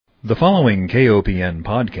The following KOPN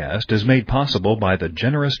podcast is made possible by the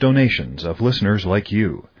generous donations of listeners like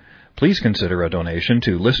you. Please consider a donation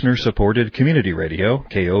to listener-supported community radio,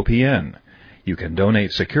 KOPN. You can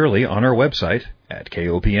donate securely on our website at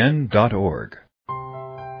kopn.org.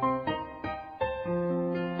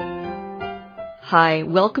 Hi,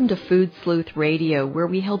 welcome to Food Sleuth Radio, where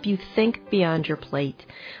we help you think beyond your plate.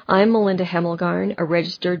 I'm Melinda Hemmelgarn, a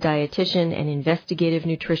registered dietitian and investigative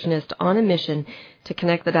nutritionist on a mission to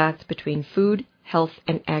connect the dots between food, health,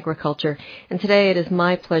 and agriculture. And today it is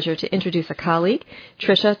my pleasure to introduce a colleague,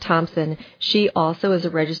 Tricia Thompson. She also is a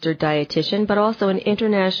registered dietitian, but also an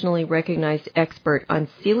internationally recognized expert on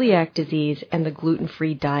celiac disease and the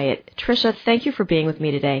gluten-free diet. Tricia, thank you for being with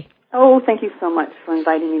me today. Oh, thank you so much for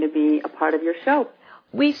inviting me to be a part of your show.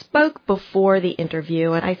 We spoke before the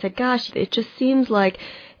interview, and I said, gosh, it just seems like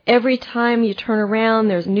every time you turn around,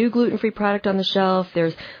 there's a new gluten-free product on the shelf.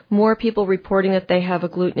 There's more people reporting that they have a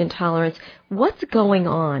gluten intolerance. What's going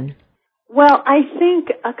on? Well, I think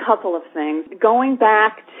a couple of things. Going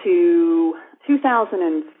back to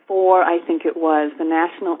 2004, I think it was, the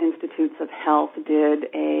National Institutes of Health did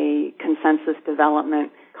a consensus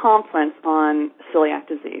development conference on celiac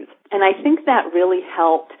disease. And I think that really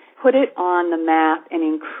helped put it on the map and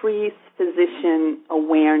increase physician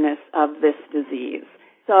awareness of this disease.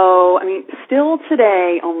 So, still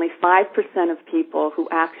today, only 5% of people who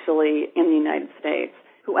actually, in the United States,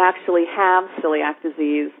 who actually have celiac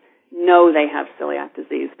disease know they have celiac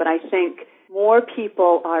disease. But I think more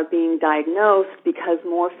people are being diagnosed because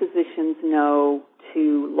more physicians know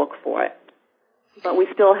to look for it. But we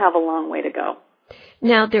still have a long way to go.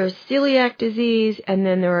 Now, there's celiac disease, and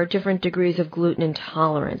then there are different degrees of gluten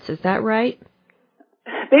intolerance. Is that right?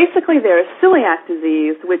 Basically, there is celiac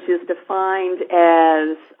disease, which is defined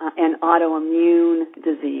as an autoimmune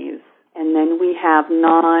disease. And then we have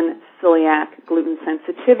non-celiac gluten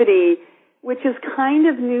sensitivity, which is kind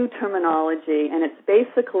of new terminology, and it's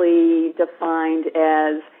basically defined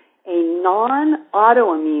as a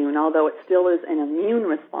non-autoimmune, although it still is an immune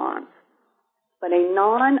response, but a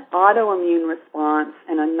non-autoimmune response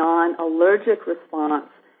and a non-allergic response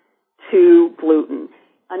to gluten.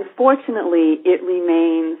 Unfortunately, it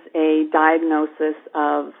remains a diagnosis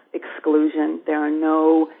of exclusion. There are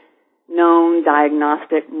no known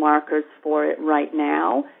diagnostic markers for it right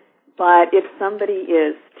now. But if somebody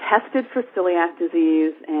is tested for celiac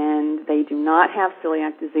disease and they do not have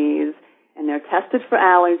celiac disease, and they're tested for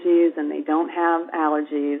allergies and they don't have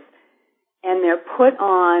allergies, and they're put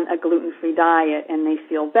on a gluten-free diet and they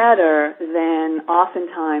feel better, then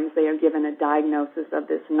oftentimes they are given a diagnosis of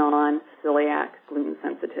this non-celiac gluten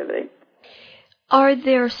sensitivity. Are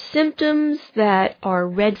there symptoms that are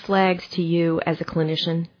red flags to you as a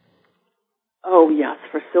clinician? Oh, yes.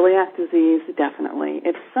 For celiac disease, definitely.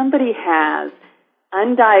 If somebody has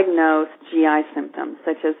undiagnosed GI symptoms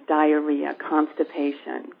such as diarrhea,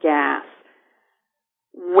 constipation, gas,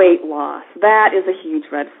 weight loss, that is a huge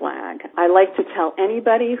red flag. I like to tell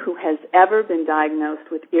anybody who has ever been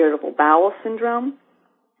diagnosed with irritable bowel syndrome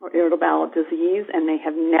or irritable bowel disease and they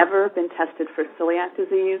have never been tested for celiac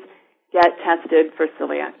disease, get tested for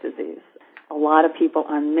celiac disease. A lot of people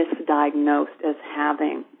are misdiagnosed as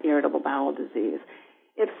having irritable bowel disease.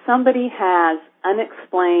 If somebody has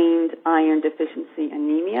unexplained iron deficiency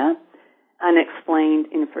anemia, unexplained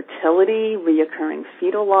infertility, reoccurring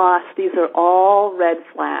fetal loss, these are all red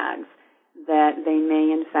flags that they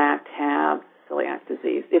may in fact have celiac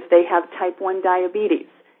disease. If they have type 1 diabetes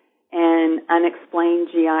and unexplained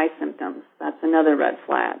GI symptoms, that's another red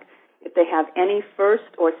flag. If they have any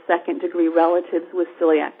first or second degree relatives with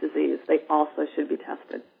celiac disease, they also should be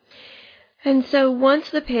tested. And so once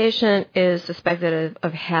the patient is suspected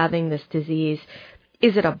of having this disease,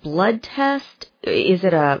 is it a blood test? Is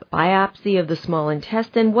it a biopsy of the small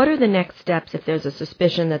intestine? What are the next steps if there's a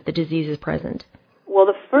suspicion that the disease is present? Well,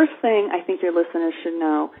 the first thing I think your listeners should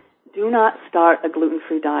know, do not start a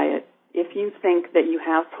gluten-free diet. If you think that you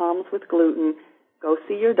have problems with gluten, go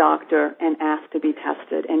see your doctor and ask to be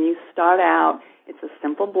tested. And you start out, it's a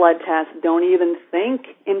simple blood test. Don't even think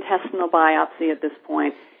intestinal biopsy at this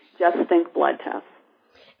point. Just think blood tests.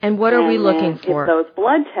 And what are we looking for? If those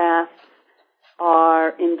blood tests are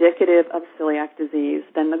indicative of celiac disease,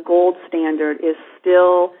 then the gold standard is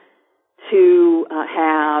still to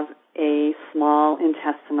have a small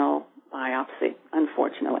intestinal biopsy,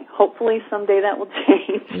 unfortunately. Hopefully someday that will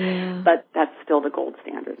change, but that's still the gold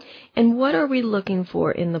standard. And what are we looking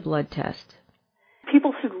for in the blood test?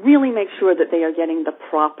 People should really make sure that they are getting the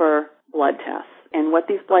proper blood tests. And what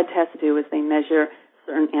these blood tests do is they measure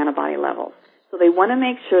certain antibody levels. So they want to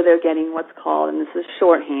make sure they're getting what's called, and this is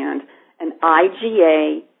shorthand, an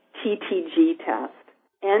IgA TTG test.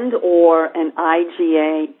 and or an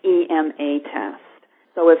IgA-EMA test.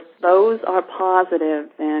 So if those are positive,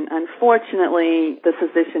 then unfortunately the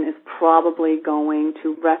physician is probably going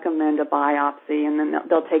to recommend a biopsy, and then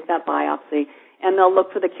they'll take that biopsy and they'll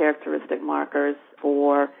look for the characteristic markers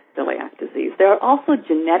for celiac disease. There are also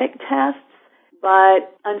genetic tests,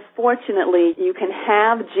 but unfortunately you can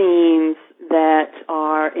have genes that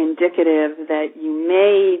are indicative that you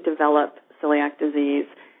may develop celiac disease,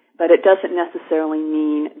 but it doesn't necessarily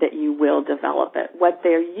mean that you will develop it. What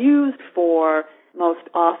they're used for most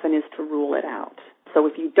often is to rule it out. So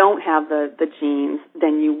if you don't have the genes,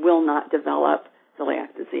 then you will not develop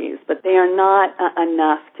celiac disease, but they are not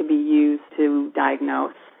enough to be used to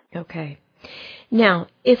diagnose. Okay. Now,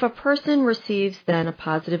 if a person receives then a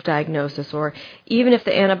positive diagnosis, or even if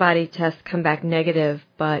the antibody tests come back negative,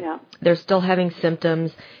 but they're still having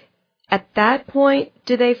symptoms, at that point,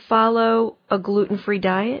 do they follow a gluten-free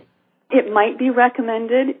diet? It might be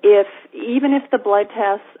recommended even if the blood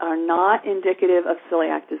tests are not indicative of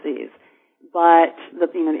celiac disease, but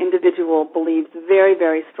the individual believes very,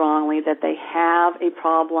 very strongly that they have a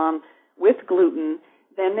problem with gluten,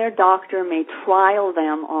 then their doctor may trial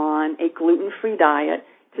them on a gluten-free diet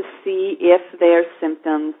to see if their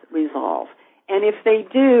symptoms resolve. And if they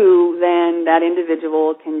do, then that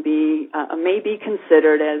individual may be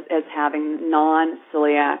considered as having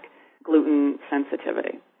non-celiac gluten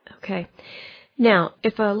sensitivity. Okay. Now,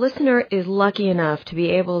 if a listener is lucky enough to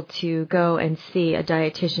be able to go and see a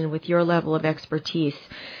dietitian with your level of expertise,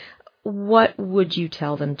 what would you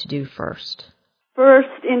tell them to do first? First,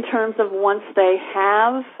 in terms of once they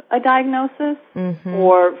have a diagnosis,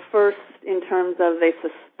 or first in terms of they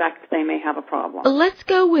suspect they may have a problem? Let's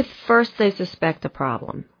go with first they suspect a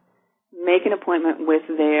problem. Make an appointment with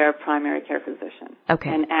their primary care physician. Okay.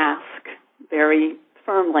 And ask very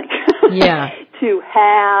firmly to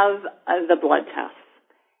have the blood tests.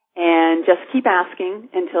 And just keep asking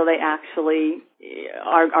until they actually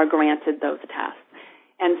are granted those tests.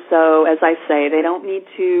 And so, as I say, they don't need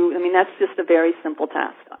to, that's just a very simple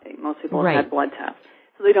test. Most people have had blood tests.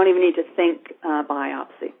 So they don't even need to think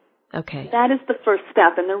biopsy. Okay. That is the first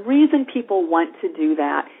step. And the reason people want to do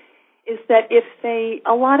that is that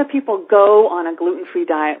a lot of people go on a gluten-free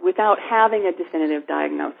diet without having a definitive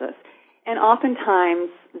diagnosis. And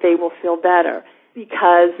oftentimes they will feel better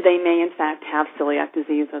because they may in fact have celiac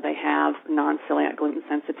disease or they have non-celiac gluten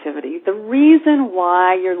sensitivity. The reason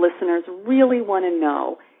why your listeners really want to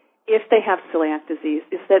know if they have celiac disease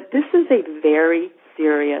is that this is a very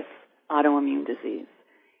serious autoimmune disease.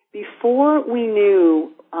 Before we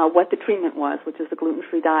knew what the treatment was, which is the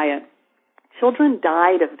gluten-free diet, children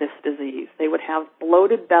died of this disease. They would have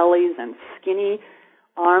bloated bellies and skinny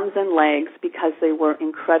arms and legs because they were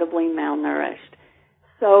incredibly malnourished.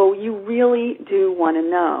 So you really do want to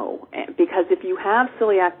know, because if you have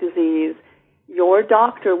celiac disease, your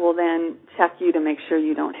doctor will then check you to make sure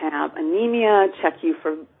you don't have anemia, check you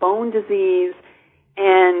for bone disease,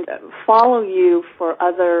 and follow you for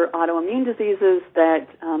other autoimmune diseases that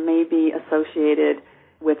may be associated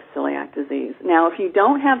with celiac disease. Now, if you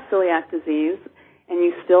don't have celiac disease and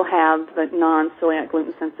you still have the non-celiac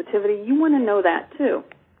gluten sensitivity, you want to know that too,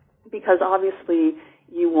 because obviously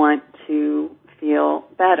you want to feel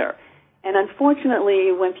better. And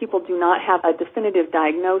unfortunately, when people do not have a definitive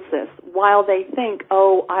diagnosis, while they think,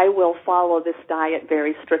 I will follow this diet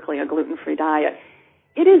very strictly, a gluten-free diet,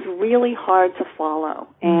 it is really hard to follow.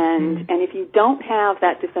 And if you don't have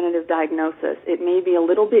that definitive diagnosis, it may be a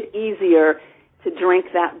little bit easier to drink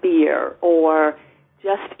that beer or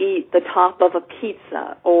just eat the top of a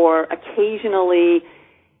pizza or occasionally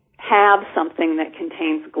have something that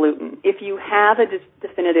contains gluten. If you have a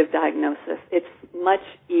definitive diagnosis, it's much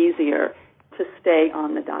easier to stay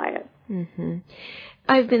on the diet.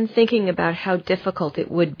 I've been thinking about how difficult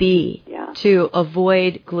it would be to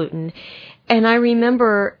avoid gluten. And I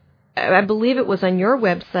remember, I believe it was on your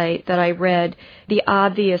website that I read the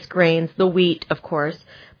obvious grains, the wheat, of course,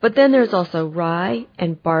 but then there's also rye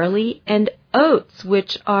and barley and oats,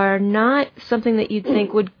 which are not something that you'd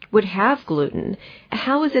think would have gluten.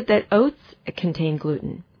 How is it that oats contain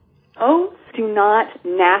gluten? Oats do not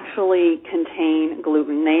naturally contain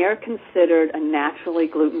gluten. They are considered a naturally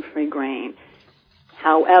gluten-free grain.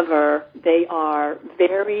 However, they are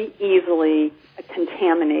very easily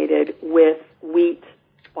contaminated with wheat,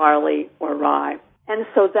 barley, or rye. And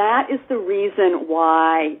so that is the reason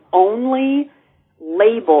why only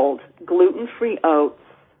labeled gluten-free oats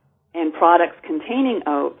and products containing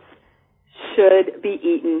oats should be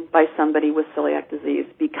eaten by somebody with celiac disease,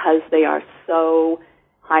 because they are so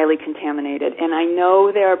highly contaminated. And I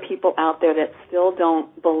know there are people out there that still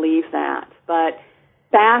don't believe that, but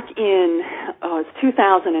Back in, it's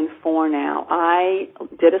 2004 now, I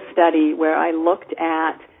did a study where I looked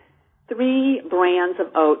at 3 brands of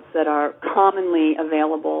oats that are commonly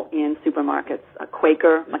available in supermarkets,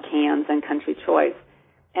 Quaker, McCann's, and Country Choice.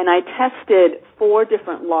 And I tested 4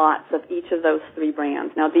 different lots of each of those 3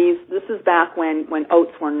 brands. Now this is back when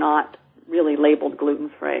oats were not really labeled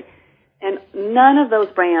gluten-free. And none of those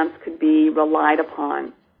brands could be relied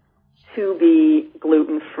upon to be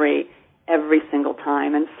gluten-free every single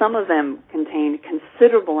time. And some of them contained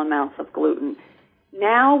considerable amounts of gluten.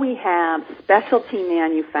 Now we have specialty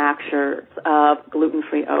manufacturers of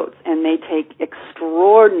gluten-free oats, and they take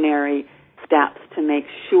extraordinary steps to make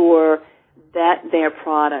sure that their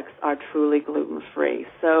products are truly gluten-free.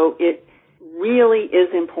 So it really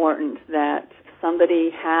is important that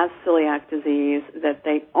somebody has celiac disease, that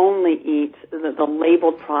they only eat the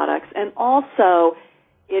labeled products. And also,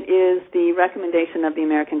 it is the recommendation of the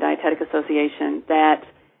American Dietetic Association that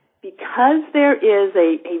because there is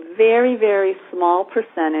a very, very small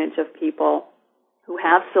percentage of people who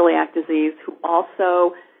have celiac disease who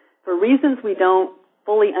also, for reasons we don't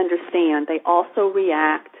fully understand, they also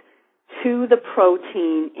react to the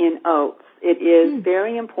protein in oats. It is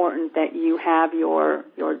very important that you have your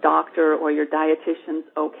doctor or your dietitian's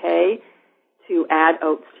okay to add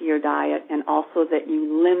oats to your diet, and also that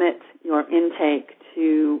you limit your intake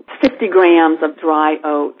to 50 grams of dry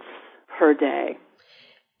oats per day.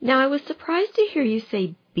 Now, I was surprised to hear you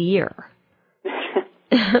say beer.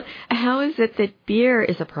 How is it that beer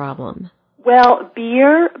is a problem? Well,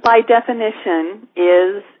 beer, by definition,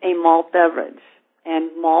 is a malt beverage,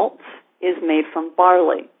 and malt is made from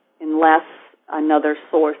barley, unless another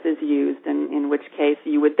source is used, in which case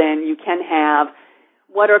you can have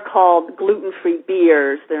what are called gluten-free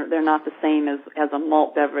beers. They're not the same as a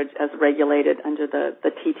malt beverage as regulated under the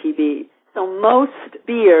TTB. So most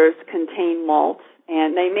beers contain malt,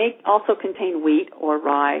 and they may also contain wheat or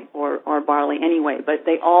rye or barley anyway, but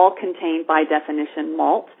they all contain, by definition,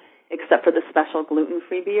 malt, except for the special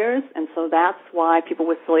gluten-free beers. And so that's why people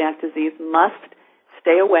with celiac disease must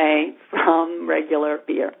stay away from regular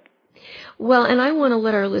beer. Well, and I want to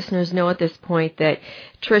let our listeners know at this point that,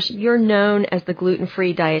 Trish, you're known as the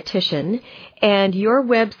gluten-free dietitian, and your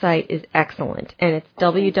website is excellent, and it's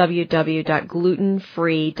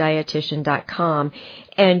www.glutenfreedietitian.com,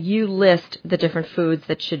 and you list the different foods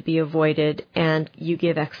that should be avoided, and you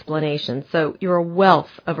give explanations. So you're a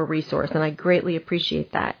wealth of a resource, and I greatly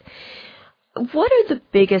appreciate that. What are the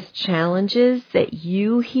biggest challenges that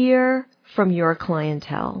you hear from your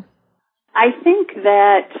clientele? I think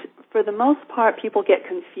that for the most part, people get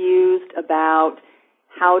confused about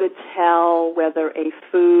how to tell whether a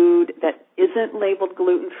food that isn't labeled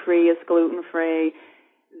gluten-free is gluten-free.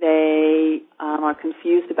 They are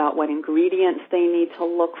confused about what ingredients they need to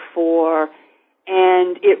look for.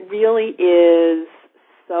 And it really is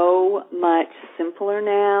so much simpler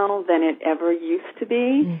now than it ever used to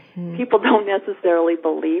be. Mm-hmm. People don't necessarily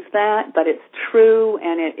believe that, but it's true,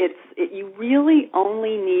 and you really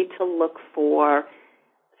only need to look for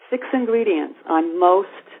 6 ingredients on most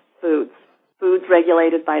foods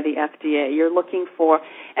regulated by the FDA. You're looking for,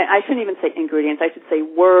 and I shouldn't even say ingredients, I should say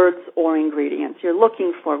words or ingredients. You're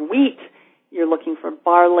looking for wheat, you're looking for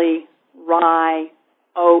barley, rye,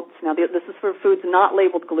 oats. Now, this is for foods not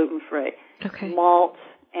labeled gluten-free. Okay. Malt,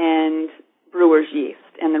 and brewer's yeast.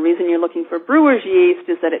 And the reason you're looking for brewer's yeast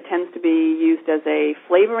is that it tends to be used as a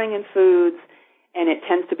flavoring in foods, and it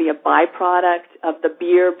tends to be a byproduct of the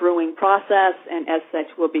beer brewing process, and as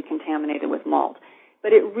such will be contaminated with malt.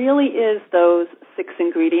 But it really is those 6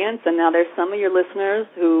 ingredients, and now there's some of your listeners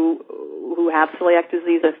who have celiac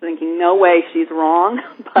disease that's thinking, no way, she's wrong,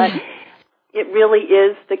 but it really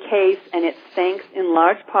is the case, and it's thanks in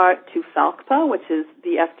large part to FALCPA, which is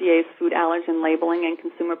the FDA's Food Allergen Labeling and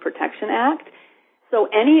Consumer Protection Act. So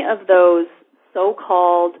any of those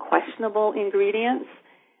so-called questionable ingredients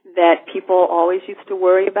that people always used to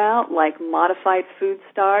worry about, like modified food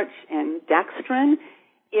starch and dextrin,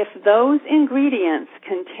 if those ingredients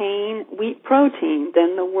contain wheat protein,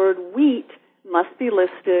 then the word wheat must be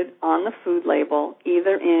listed on the food label,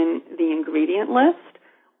 either in the ingredient list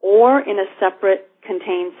or in a separate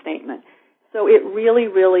contain statement. So it really,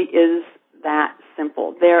 really is that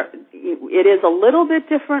simple. It is a little bit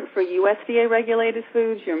different for USDA-regulated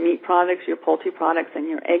foods, your meat products, your poultry products, and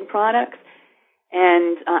your egg products.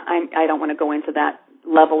 And I don't want to go into that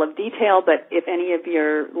level of detail, but if any of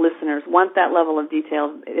your listeners want that level of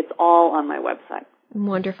detail, it's all on my website.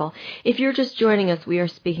 Wonderful. If you're just joining us, we are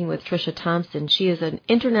speaking with Tricia Thompson. She is an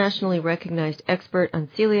internationally recognized expert on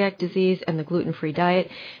celiac disease and the gluten-free diet.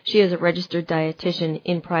 She is a registered dietitian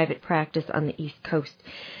in private practice on the East Coast.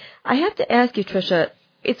 I have to ask you, Tricia,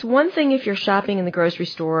 it's one thing if you're shopping in the grocery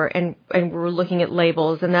store and we're looking at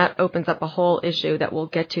labels, and that opens up a whole issue that we'll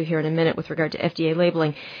get to here in a minute with regard to FDA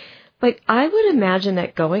labeling. But I would imagine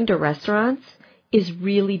that going to restaurants is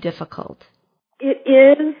really difficult. It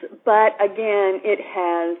is, but again, it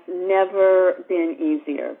has never been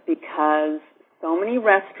easier because so many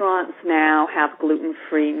restaurants now have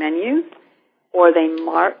gluten-free menus, or they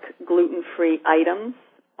mark gluten-free items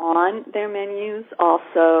on their menus.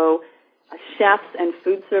 Also, chefs and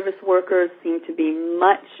food service workers seem to be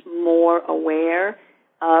much more aware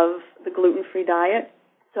of the gluten-free diet.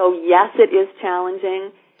 So yes, it is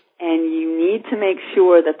challenging, and you need to make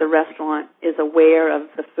sure that the restaurant is aware of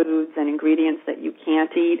the foods and ingredients that you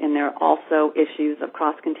can't eat, and there are also issues of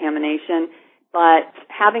cross-contamination. But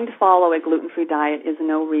having to follow a gluten-free diet is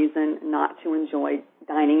no reason not to enjoy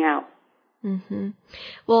dining out. Mm-hmm.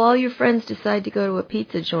 Well, all your friends decide to go to a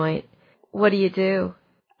pizza joint. What do you do?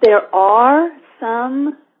 There are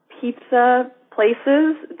some pizza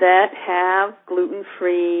places that have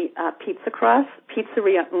gluten-free pizza crust.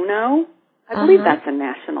 Pizzeria Uno, I believe that's a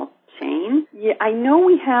national chain. Yeah, I know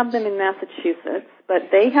we have them in Massachusetts, but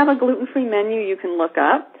they have a gluten-free menu you can look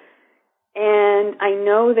up. And I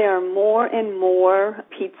know there are more and more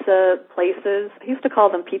pizza places. I used to call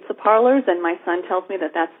them pizza parlors, and my son tells me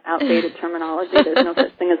that that's outdated terminology. There's no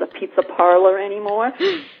such thing as a pizza parlor anymore.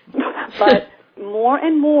 But more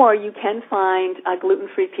and more you can find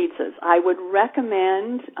gluten-free pizzas. I would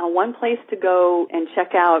recommend one place to go and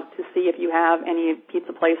check out to see if you have any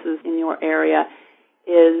pizza places in your area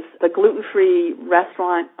is the Gluten-Free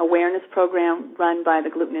Restaurant Awareness Program run by the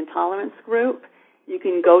Gluten Intolerance Group. You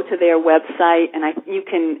can go to their website and you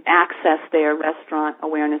can access their restaurant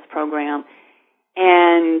awareness program.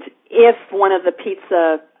 And if one of the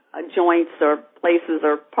pizza joints or places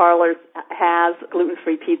or parlors has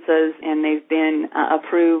gluten-free pizzas and they've been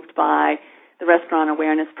approved by the Restaurant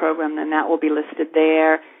Awareness Program, then that will be listed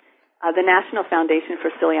there. The National Foundation for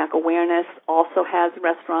Celiac Awareness also has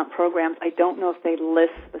restaurant programs. I don't know if they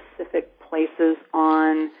list specific places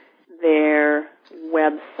on their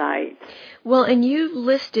website. Well, and you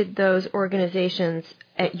listed those organizations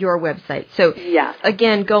at your website. So, yes.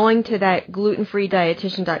 Again, going to that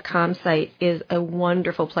glutenfreedietitian.com site is a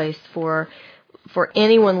wonderful place for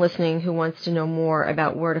anyone listening who wants to know more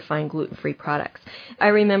about where to find gluten-free products. I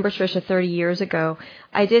remember, Tricia, 30 years ago,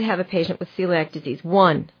 I did have a patient with celiac disease,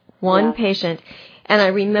 one patient, and I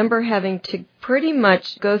remember having to pretty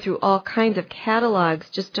much go through all kinds of catalogs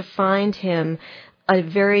just to find him a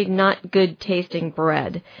very not good tasting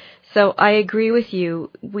bread. So I agree with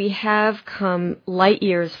you. We have come light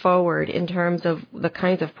years forward in terms of the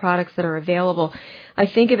kinds of products that are available. I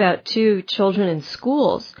think about, too, children in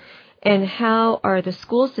schools and how are the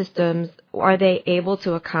school systems, are they able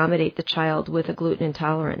to accommodate the child with a gluten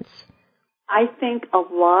intolerance? I think a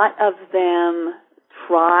lot of them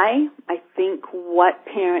try. I think what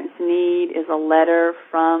parents need is a letter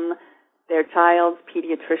from their child's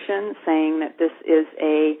pediatrician saying that this is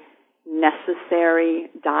a necessary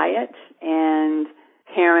diet, and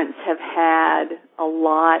parents have had a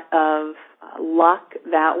lot of luck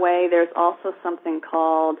that way. There's also something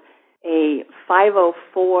called a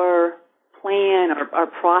 504 plan or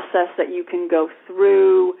process that you can go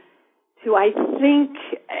through to, I think,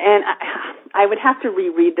 and I would have to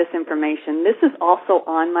reread this information. This is also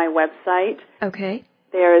on my website. Okay.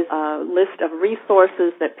 There's a list of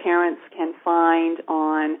resources that parents can find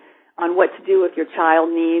on what to do if your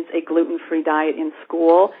child needs a gluten-free diet in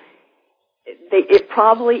school.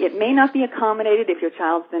 It may not be accommodated if your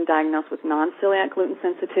child's been diagnosed with non-celiac gluten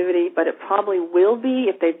sensitivity, but it probably will be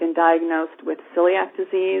if they've been diagnosed with celiac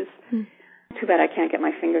disease. Too bad I can't get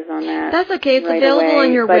my fingers on that. That's okay. It's right available away,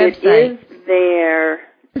 on your but website. It is there.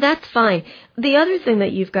 That's fine. The other thing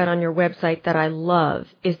that you've got on your website that I love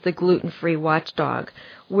is the Gluten-Free Watchdog,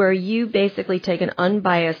 where you basically take an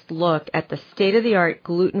unbiased look at the state-of-the-art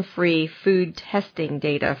gluten-free food testing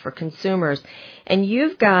data for consumers. And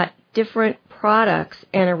you've got different products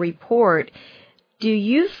and a report. Do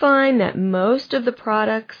you find that most of the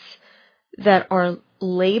products that are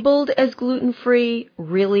labeled as gluten-free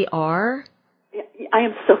really are?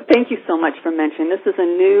 Thank you so much for mentioning. This is a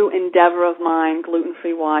new endeavor of mine,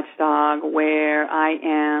 Gluten-Free Watchdog, where I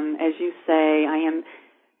am, as you say, I am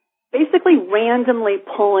basically randomly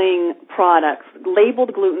pulling products,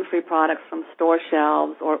 labeled gluten-free products from store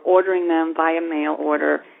shelves or ordering them via mail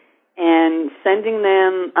order and sending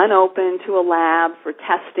them unopened to a lab for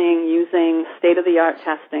testing using state-of-the-art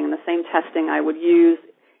testing, the same testing I would use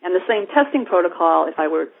and the same testing protocol if I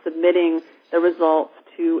were submitting the results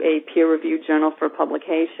to a peer-reviewed journal for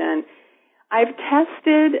publication. I've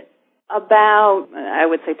tested About, I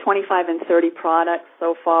would say, 25 and 30 products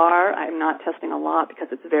so far. I'm not testing a lot because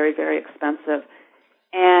it's very, very expensive.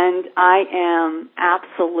 And I am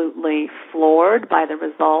absolutely floored by the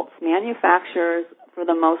results. Manufacturers, for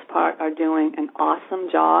the most part, are doing an awesome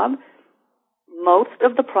job. Most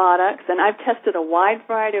of the products, and I've tested a wide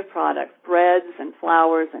variety of products, breads and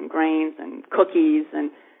flours and grains and cookies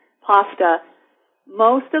and pasta.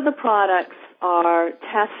 Most of the products are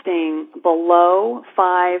testing below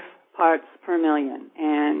 5 parts per million,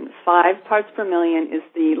 and 5 parts per million is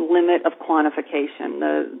the limit of quantification,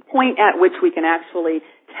 the point at which we can actually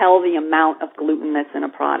tell the amount of gluten that's in a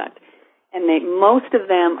product. And most of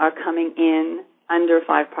them are coming in under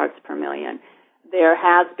 5 parts per million. There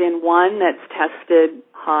has been one that's tested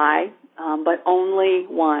high, but only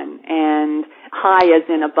one, and high as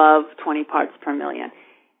in above 20 parts per million.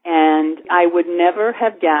 And I would never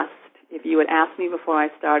have guessed, if you had asked me before I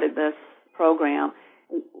started this program,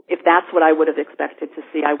 if that's what I would have expected to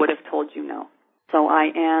see, I would have told you no. So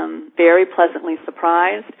I am very pleasantly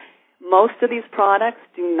surprised. Most of these products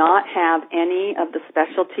do not have any of the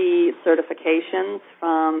specialty certifications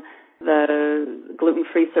from the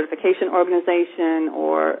Gluten-Free Certification Organization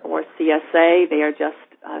or CSA. They are just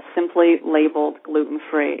simply labeled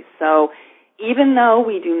gluten-free. So even though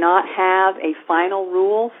we do not have a final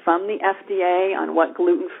rule from the FDA on what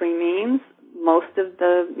gluten-free means, most of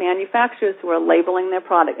the manufacturers who are labeling their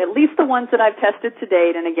product, at least the ones that I've tested to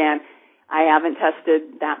date, and again, I haven't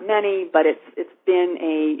tested that many, but it's been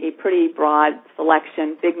a pretty broad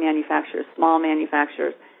selection, big manufacturers, small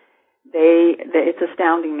manufacturers. It's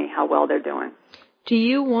astounding me how well they're doing. Do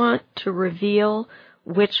you want to reveal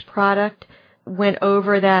which product went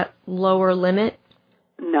over that lower limit?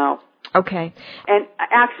 No. Okay. And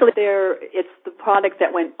actually, it's the product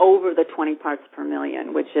that went over the 20 parts per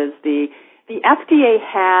million, which is the FDA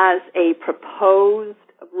has a proposed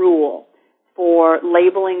rule for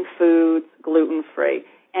labeling foods gluten-free.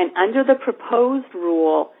 And under the proposed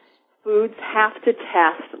rule, foods have to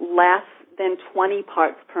test less than 20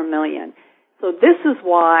 parts per million. So this is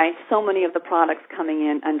why so many of the products coming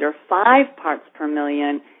in under 5 parts per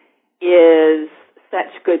million is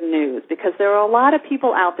such good news, because there are a lot of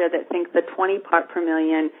people out there that think the 20 part per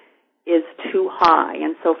million is too high.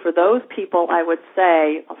 And so for those people, I would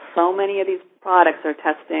say so many of these products are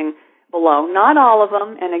testing below. Not all of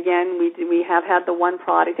them, and again, we have had the one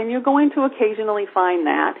product, and you're going to occasionally find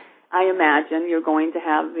that. I imagine you're going to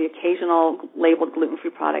have the occasional labeled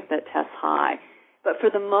gluten-free product that tests high. But for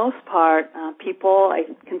the most part,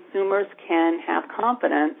 consumers can have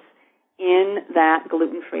confidence in that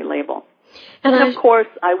gluten-free label. And of course,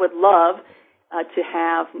 I would love to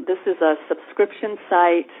have, this is a subscription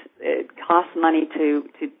site. It costs money to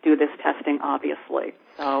do this testing, obviously.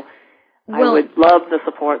 So I would love the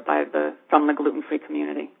support from the gluten-free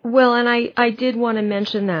community. Well, and I did want to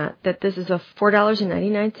mention that this is a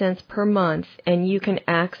 $4.99 per month, and you can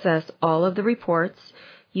access all of the reports.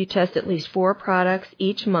 You test at least 4 products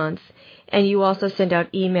each month, and you also send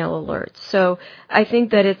out email alerts. So I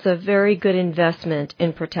think that it's a very good investment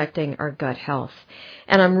in protecting our gut health.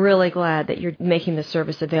 And I'm really glad that you're making the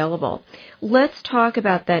service available. Let's talk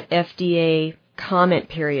about that FDA comment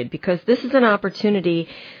period, because this is an opportunity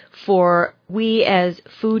for we as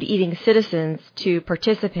food-eating citizens to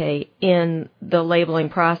participate in the labeling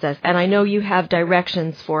process. And I know you have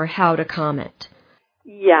directions for how to comment.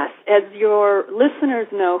 Yes. As your listeners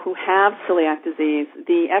know who have celiac disease,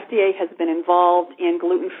 the FDA has been involved in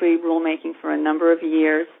gluten-free rulemaking for a number of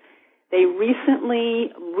years. They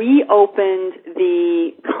recently reopened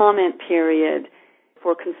the comment period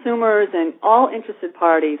for consumers and all interested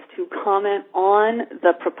parties to comment on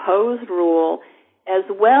the proposed rule, as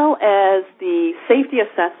well as the safety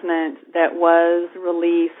assessment that was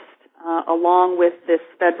released along with this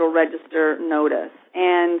Federal Register notice.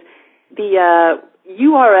 And the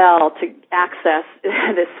URL to access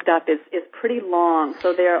this stuff is pretty long,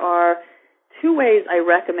 so there are 2 ways I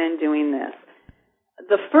recommend doing this.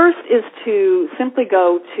 The first is to simply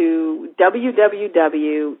go to www.fda.gov,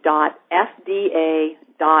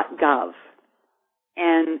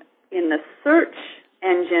 and in the search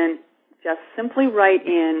engine, just simply write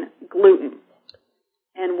in gluten.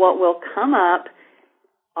 And what will come up,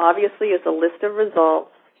 obviously, is a list of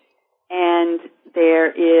results, and there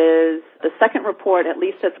is the second report, at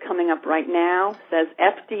least that's coming up right now, says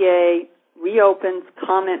FDA reopens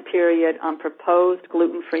comment period on proposed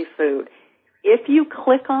gluten-free food. If you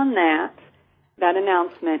click on that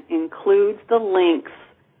announcement includes the links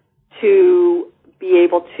to be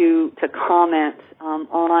able to comment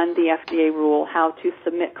on the FDA rule, how to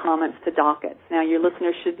submit comments to dockets. Now, your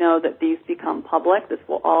listeners should know that these become public.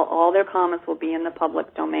 All their comments will be in the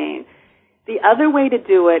public domain. The other way to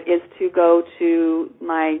do it is to go to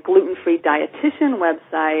my gluten-free dietitian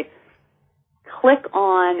website, click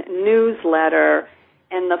on newsletter,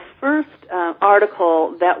 and the first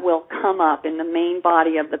article that will come up in the main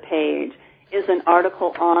body of the page is an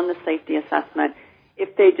article on the safety assessment.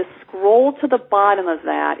 If they just scroll to the bottom of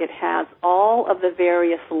that, it has all of the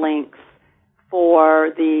various links for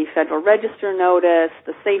the Federal Register notice,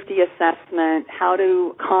 the safety assessment, how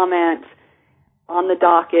to comment on the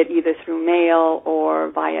docket either through mail or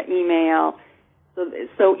via email.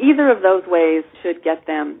 So either of those ways should get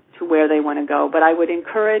them to where they want to go. But I would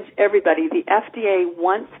encourage everybody, the FDA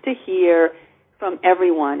wants to hear from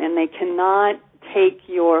everyone, and they cannot take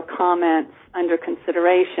your comments under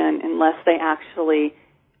consideration unless they actually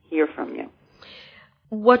hear from you.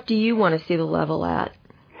 What do you want to see the level at?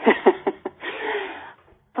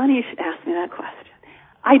 Funny you should ask me that question.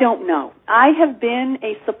 I don't know. I have been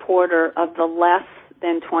a supporter of the less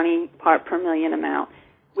than 20 part per million amount,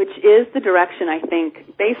 which is the direction, I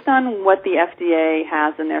think, based on what the FDA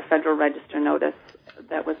has in their Federal Register notice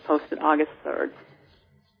that was posted August 3rd.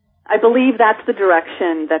 I believe that's the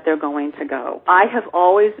direction that they're going to go. I have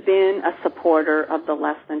always been a supporter of the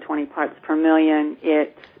less than 20 parts per million.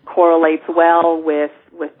 It correlates well with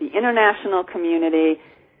the international community.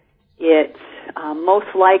 It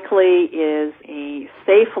most likely is a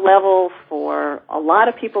safe level for a lot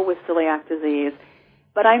of people with celiac disease.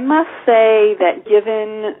 But I must say that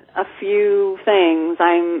given a few things,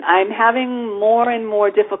 I'm having more and more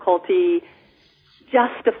difficulty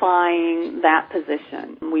justifying that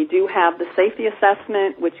position. We do have the safety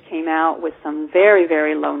assessment, which came out with some very,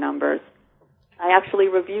 very low numbers. I actually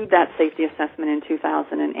reviewed that safety assessment in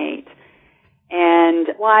 2008. And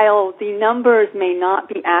while the numbers may not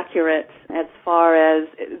be accurate as far as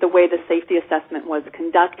the way the safety assessment was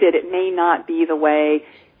conducted, it may not be the way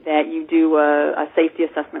that you do a safety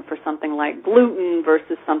assessment for something like gluten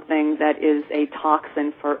versus something that is a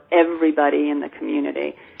toxin for everybody in the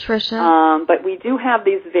community. Tricia? But we do have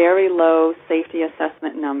these very low safety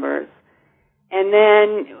assessment numbers. And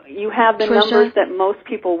then you have the numbers that most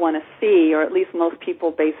people want to see, or at least most people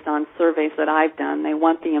based on surveys that I've done. They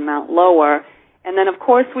want the amount lower. And then, of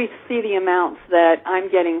course, we see the amounts that I'm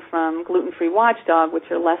getting from Gluten Free Watchdog, which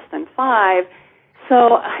are less than 5.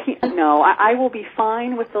 So, no, I will be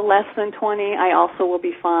fine with the less than 20. I also will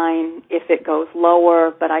be fine if it goes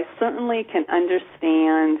lower, but I certainly can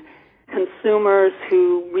understand consumers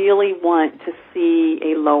who really want to see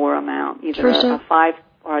a lower amount, either a 5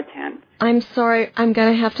 or a 10. I'm sorry, I'm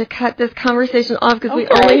going to have to cut this conversation off because we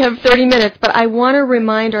only have 30 minutes, but I want to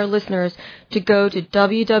remind our listeners to go to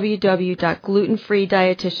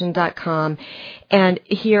www.glutenfreedietitian.com and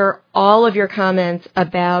hear all of your comments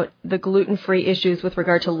about the gluten-free issues with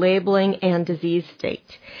regard to labeling and disease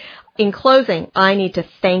state. In closing, I need to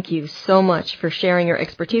thank you so much for sharing your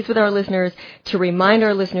expertise with our listeners, to remind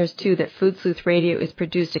our listeners, too, that Food Sleuth Radio is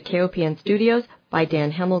produced at KOPN Studios by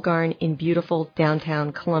Dan Hemmelgarn in beautiful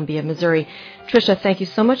downtown Columbia, Missouri. Tricia, thank you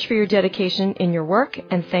so much for your dedication in your work,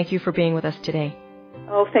 and thank you for being with us today.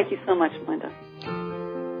 Oh, thank you so much, Linda.